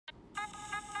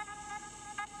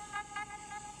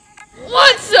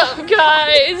What's up,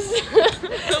 guys?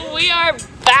 We are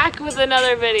back with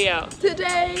another video.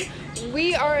 Today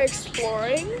we are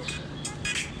exploring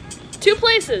two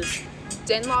places.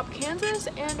 Dunlop, Kansas,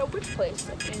 and a witch place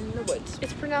in the woods.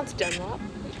 It's pronounced Dunlop.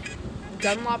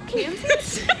 Dunlop,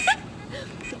 Kansas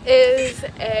is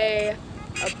a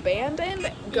abandoned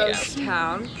ghost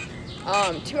town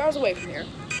 2 hours away from here.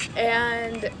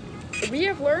 And we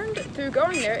have learned through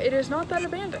going there, it is not that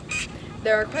abandoned.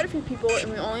 There are quite a few people,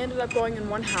 and we only ended up going in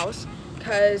one house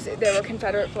because there were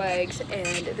Confederate flags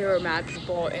and there were mad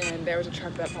people and there was a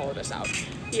truck that followed us out.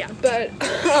 Yeah. But,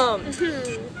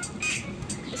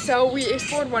 so we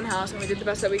explored one house and we did the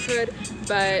best that we could,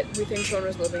 but we think someone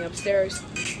was living upstairs.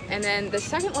 And then the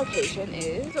second location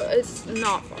is, it's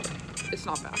not far. It's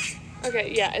not bad.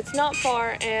 Okay, yeah, it's not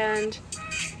far, and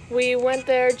we went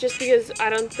there just because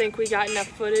I don't think we got enough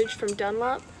footage from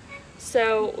Dunlop.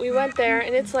 So we went there,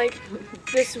 and it's like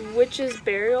this witch's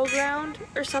burial ground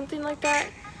or something like that.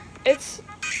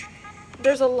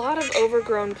 There's a lot of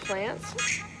overgrown plants.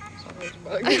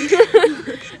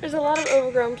 There's a lot of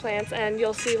overgrown plants, and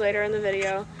you'll see later in the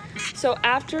video. So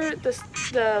after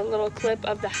the little clip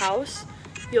of the house,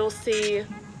 you'll see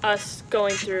us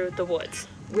going through the woods.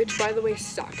 Which, by the way,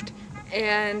 sucked.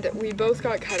 And we both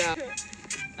got cut out.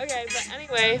 Okay, but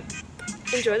anyway,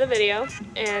 enjoy the video,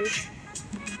 and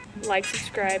like,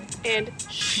 subscribe, and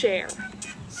share.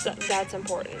 So that's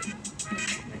important.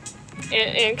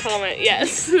 And comment,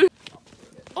 yes.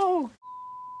 Oh!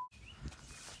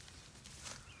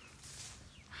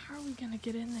 How are we gonna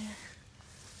get in there?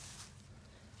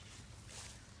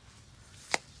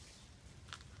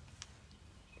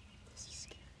 This is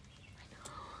scary. I know.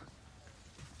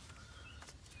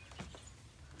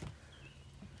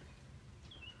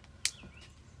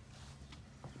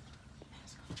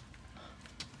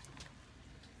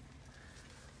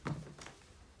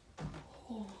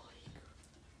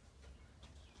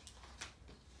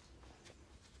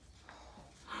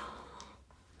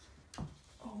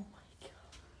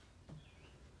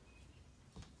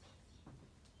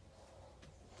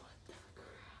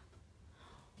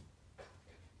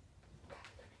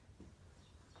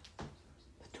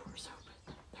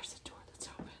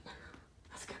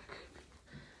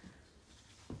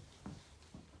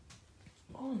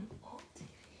 On TV.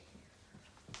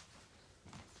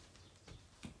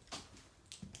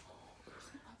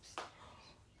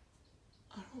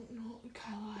 I don't know,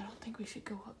 Kyla, I don't think we should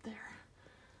go up there.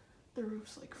 The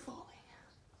roof's like falling.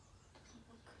 Doesn't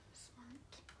look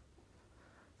smart.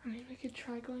 I mean, we could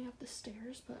try going up the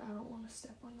stairs, but I don't want to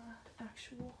step on the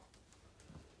actual.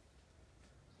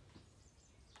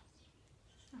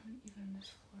 Even this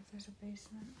floor, there's a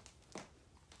basement.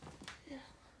 Yeah.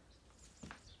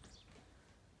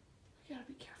 We gotta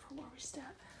be careful where we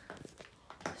step.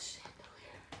 The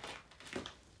chandelier.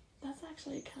 That's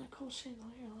actually a kind of cool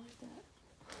chandelier. I like that.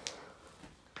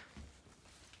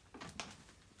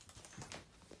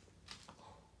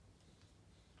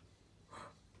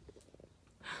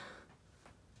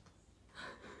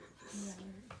 Yeah,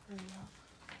 hurry up.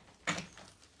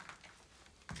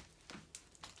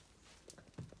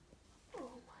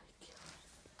 Oh my god.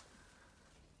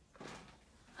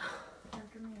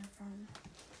 After me, I found.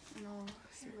 And I'll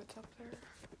see what's up there.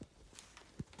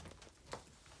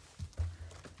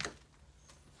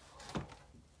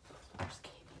 There's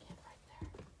caving in right there.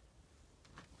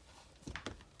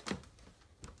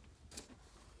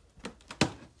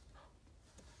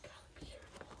 Gotta be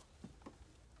careful.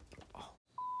 Oh.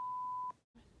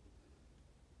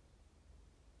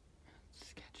 It's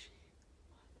sketchy.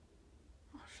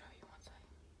 I'll show you one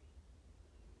second.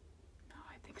 No,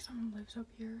 I think someone lives up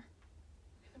here. Okay,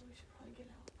 then we should probably get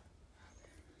out.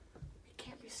 We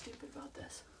can't be stupid about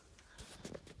this.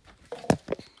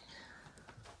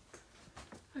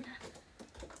 Okay.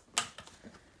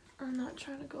 I'm not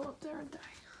trying to go up there and die.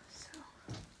 So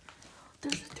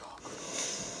there's a dog.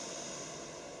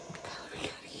 God, we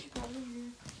gotta get out of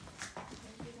here.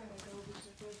 We gotta go because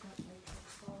if there's not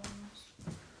matrix following us.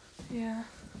 Yeah.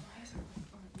 Why is it?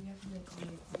 Or we have to make all the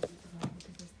appointments tonight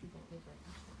because there's people live right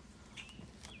next door.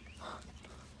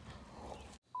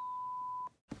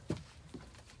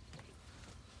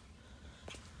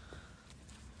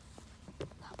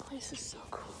 That place is so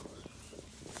cool.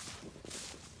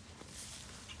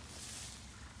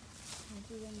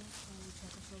 Maybe when next time we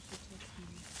take a photo, text me.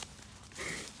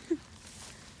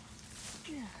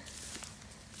 Yeah.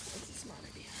 That's a smart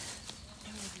idea.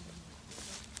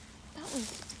 That was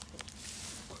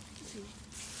crazy.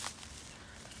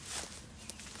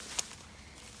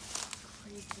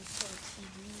 Crazy, so it's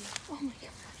Oh my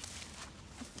god.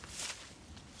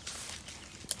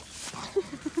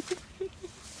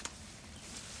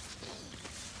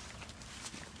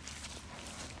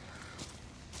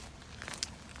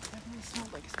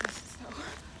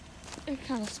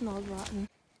 kind of smelled rotten.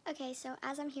 Okay, so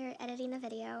as I'm here editing the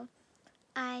video,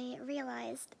 I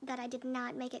realized that I did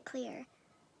not make it clear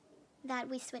that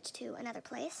we switched to another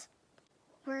place.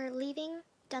 We're leaving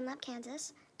Dunlap,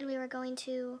 Kansas, and we were going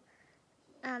to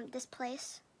this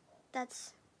place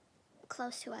that's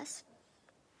close to us.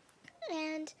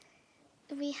 And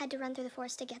we had to run through the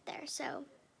forest to get there, so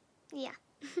yeah.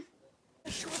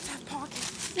 The shorts have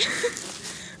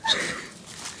pockets.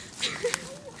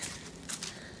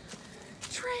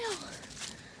 Trail!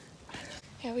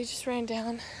 Yeah, we just ran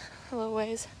down a little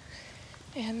ways,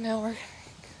 and now we're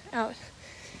out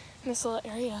in this little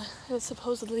area. It's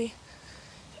supposedly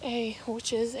a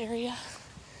witch's area.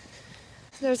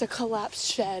 There's a collapsed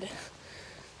shed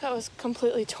that was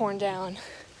completely torn down.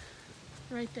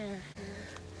 Right there.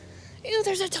 Ew,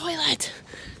 there's a toilet!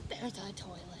 There's a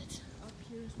toilet. Up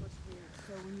here's what's weird.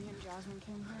 So when me and Jasmine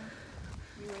came here,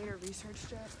 we later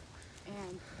researched it,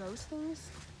 and those things,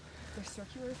 the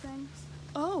circular things,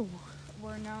 Oh.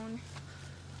 were known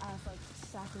as like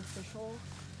sacrificial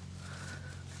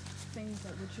things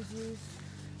that witches use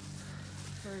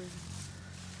for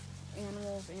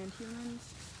animals and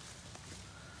humans.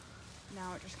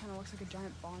 Now it just kind of looks like a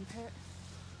giant bond pit.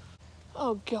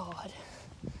 Oh God.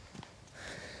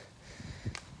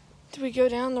 Did we go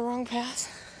down the wrong path?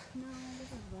 No, this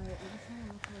is right. It just kind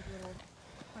of looks like a little,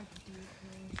 like deep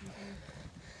or something.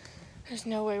 There's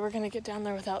no way we're gonna get down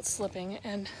there without slipping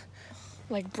and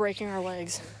like breaking our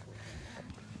legs.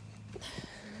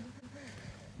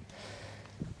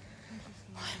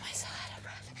 Why am I so out of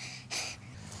breath?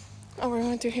 Oh, we're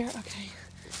going through here? Okay.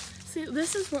 See,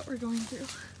 this is what we're going through.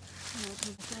 You know, because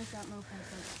I feel like that mofo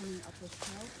is like coming up this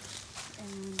trail,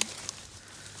 and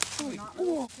Oh, I'm not oh.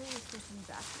 really sure it's supposed to be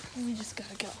back. We just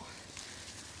gotta go.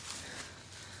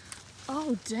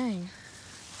 Oh, dang.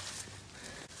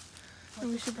 Like,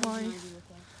 we this should goes probably- maybe with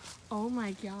that. Oh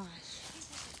my gosh.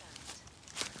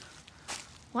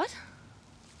 What?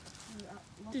 Yeah,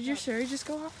 look Did your up. Sherry just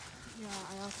go off? Yeah,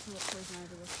 I asked you what poison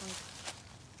ivy looks like.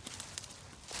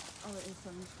 Oh, it is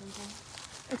starting to sprinkle.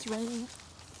 It's raining.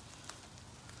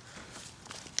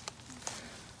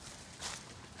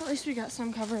 At least we got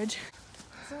some coverage.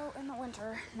 So, in the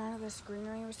winter, none of this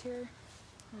greenery was here.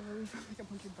 We found like a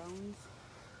bunch of bones.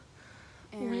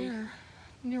 And Where?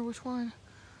 Near which one?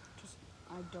 just,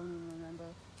 I don't even remember.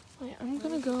 Wait, I'm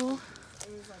gonna go. It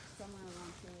was like somewhere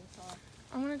around here. So,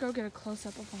 I'm gonna go get a close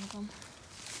up of one of them.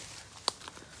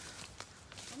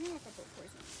 let me look up what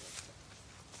poison ivy looks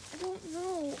like. I don't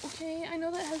know, okay? I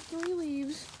know that has 3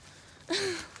 leaves.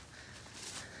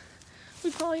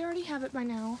 We probably already have it by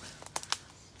now.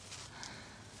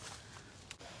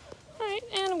 Alright,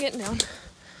 and I'm getting down.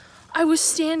 I was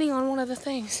standing on one of the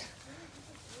things.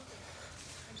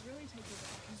 It's really taking it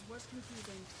because what's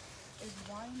confusing is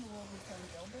why in the world we can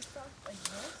build this stuff like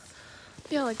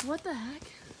this. Yeah, like what the heck?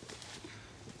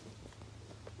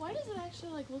 Why does it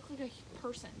actually like look like a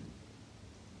person?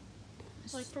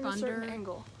 Like from a certain Thunder.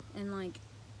 angle. And like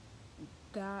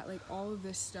that, like all of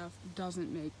this stuff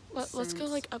doesn't make Let's go sense.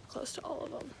 like up close to all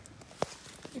of them.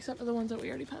 Except for the ones that we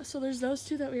already passed. So there's those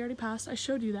 2 that we already passed. I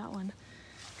showed you that one.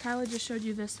 Kyla just showed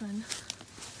you this one.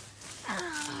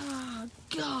 Oh,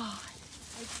 God.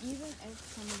 Like even if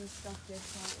some of this stuff did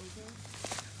fall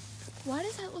over, Why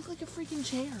does that look like a freaking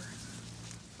chair?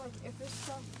 like if this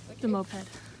stuff, like The if- moped.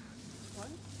 What?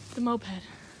 The moped.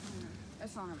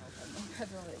 It's not a moped.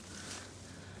 Mopeds are like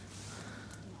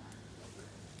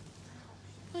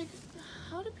Like,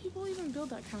 how do people even build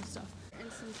that kind of stuff?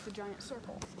 instance the giant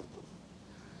circle.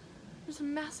 There's a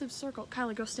massive circle.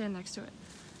 Kyla, go stand next to it.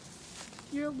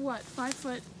 You're what,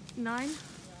 5'9"?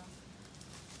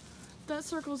 That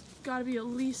circle's gotta be at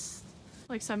least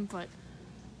like 7 foot.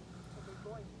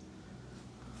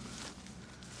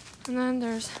 And then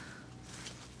there's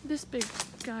this big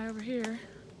guy over here.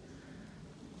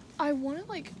 I wanna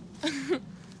like,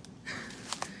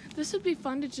 this would be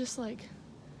fun to just like,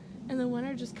 in the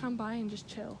winter just come by and just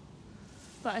chill.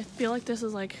 But I feel like this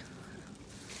is like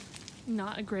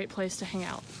not a great place to hang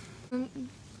out.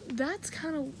 That's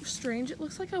kind of strange. It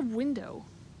looks like a window,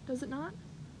 does it not?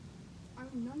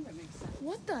 None of that makes sense.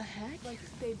 What the heck? Like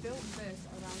they built this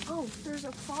around. Oh, there's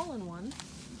a fallen one.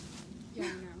 Yeah, I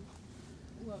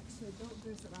know. Look, so they built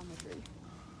this around the tree.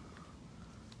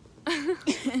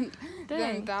 And Dang.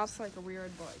 then that's like a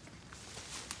weird like.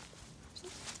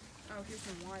 Oh, here's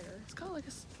some wire. It's got like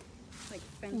Like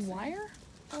a fencing. wire?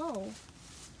 Oh,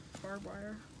 Barbed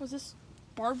wire. was this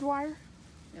barbed wire?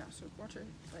 Yeah, so watch your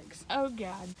legs. Oh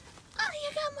God. Oh, you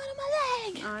got one on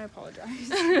my I apologize.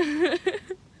 leg.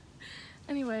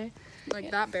 Anyway.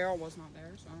 Like that barrel was not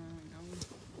there, so I don't know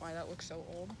why that looks so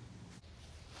old.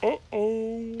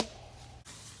 Uh-oh.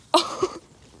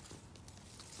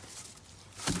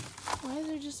 Why is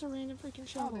there just a random freaking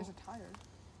shovel? Oh, there's a tire.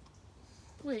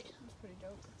 Wait, That's pretty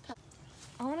dope.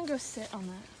 I want to go sit on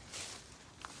that.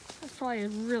 That's probably a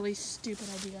really stupid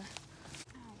idea.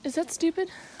 Is that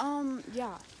stupid?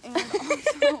 Yeah. And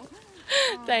also,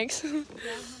 Thanks. Jasmine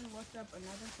looked up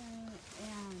another thing,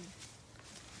 and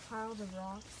piles of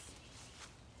rocks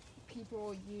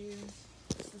people use.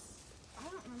 I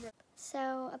don't remember.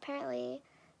 So apparently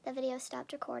the video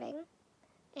stopped recording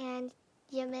and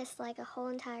you missed like a whole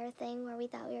entire thing where we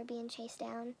thought we were being chased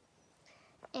down,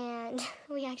 and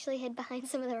we actually hid behind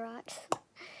some of the rocks.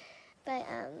 But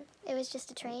it was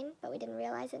just a train, but we didn't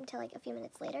realize it until like a few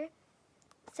minutes later.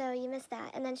 So you missed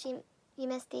that, and then you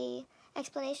missed the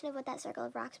explanation of what that circle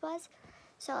of rocks was.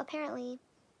 So apparently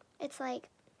it's like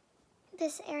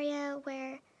this area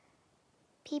where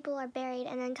people are buried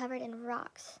and then covered in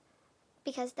rocks,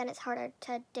 because then it's harder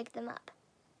to dig them up.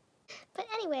 But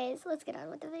anyways, let's get on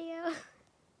with the video.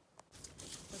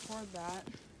 Record that.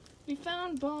 We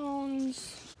found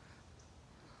bones.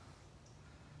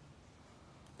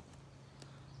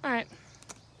 Alright.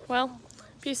 Well,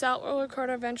 peace out. We'll record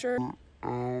our adventure.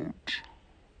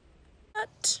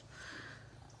 But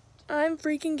I'm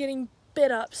freaking getting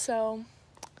bit up, so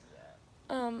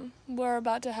we're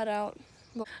about to head out.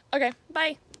 Okay,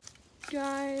 bye.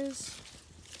 Guys,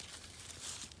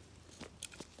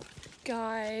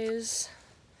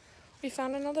 we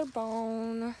found another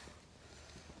bone.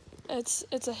 It's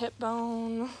a hip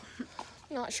bone.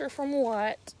 Not sure from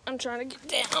what. I'm trying to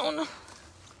get down.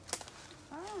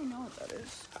 I don't really know what that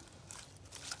is.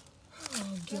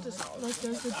 Oh god. Like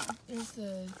there's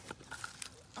the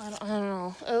I don't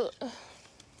know.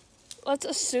 Let's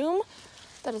assume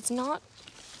that it's not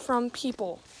from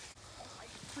people.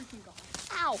 Freaking god.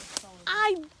 Ow!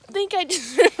 I think I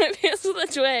just hurt my pants with a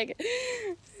twig.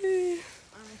 I'm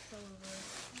so over it.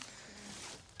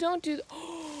 Don't do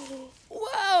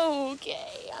Whoa,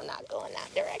 okay. I'm not going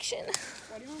that direction.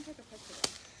 Why do you want to take a picture of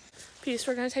that? Peace,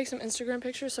 we're gonna take some Instagram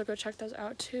pictures, so go check those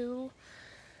out too.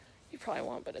 You probably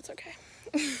won't, but it's okay.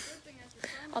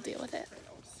 I'll deal with it.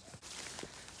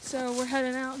 So we're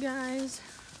heading out, guys.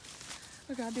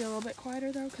 We gotta be a little bit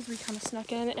quieter though, because we kind of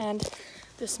snuck in, and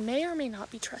this may or may not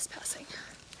be trespassing.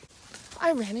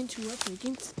 I ran into a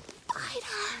freaking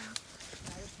spider.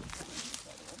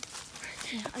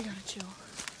 Yeah, I gotta chill.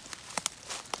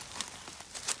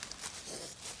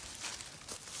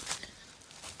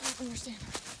 I don't understand.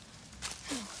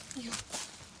 You.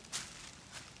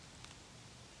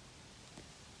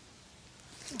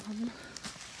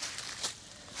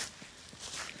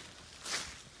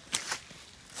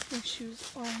 My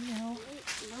shoes are now.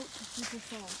 Note to future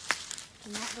self.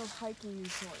 Do not go hiking in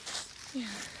shorts. Yeah.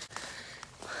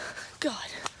 God.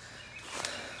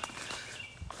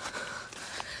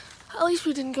 At least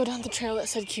we didn't go down the trail that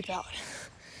said keep out.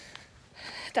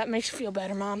 That makes you feel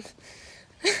better, Mom.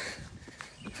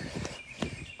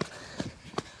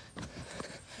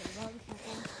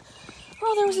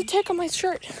 Oh, there was a tick on my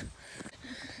shirt.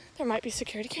 There might be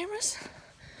security cameras,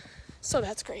 so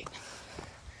that's great.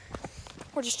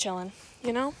 We're just chilling,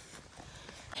 you know?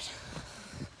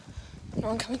 No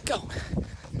one coming, go.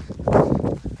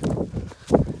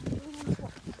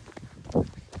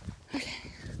 Okay.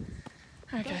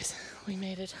 Alright guys, we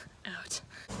made it out.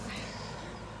 I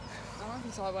don't know if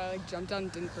you saw it, but I jumped down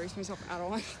and didn't brace myself at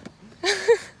all.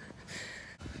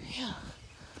 Yeah.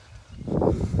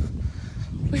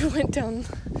 We went down,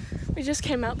 we just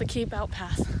came out the keep out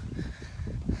path.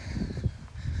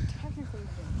 Technically,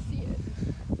 you didn't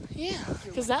see it. Yeah,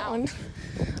 because that one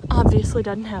obviously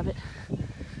doesn't have it.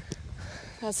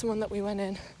 That's the one that we went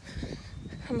in.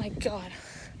 Oh my god.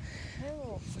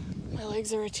 My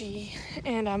legs are itchy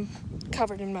and I'm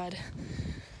covered in mud.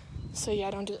 So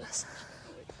yeah, don't do this.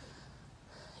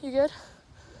 You good?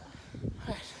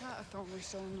 Alright. That thorn was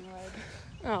still in the leg.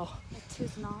 Oh. It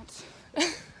is not.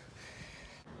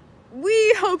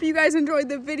 We hope you guys enjoyed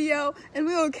the video, and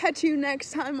we will catch you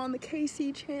next time on the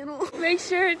KC channel. Make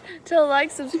sure to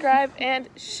like, subscribe, and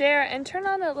share, and turn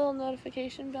on that little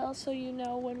notification bell so you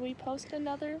know when we post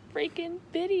another freaking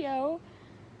video.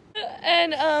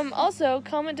 And also,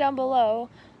 comment down below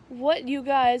what you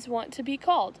guys want to be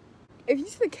called. If you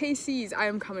see the KCs, I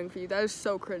am coming for you. That is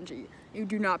so cringy. You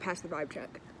do not pass the vibe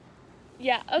check.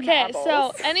 Yeah, okay, Marbles.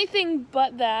 so anything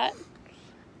but that.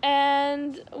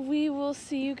 And we will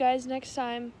see you guys next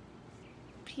time.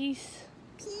 Peace.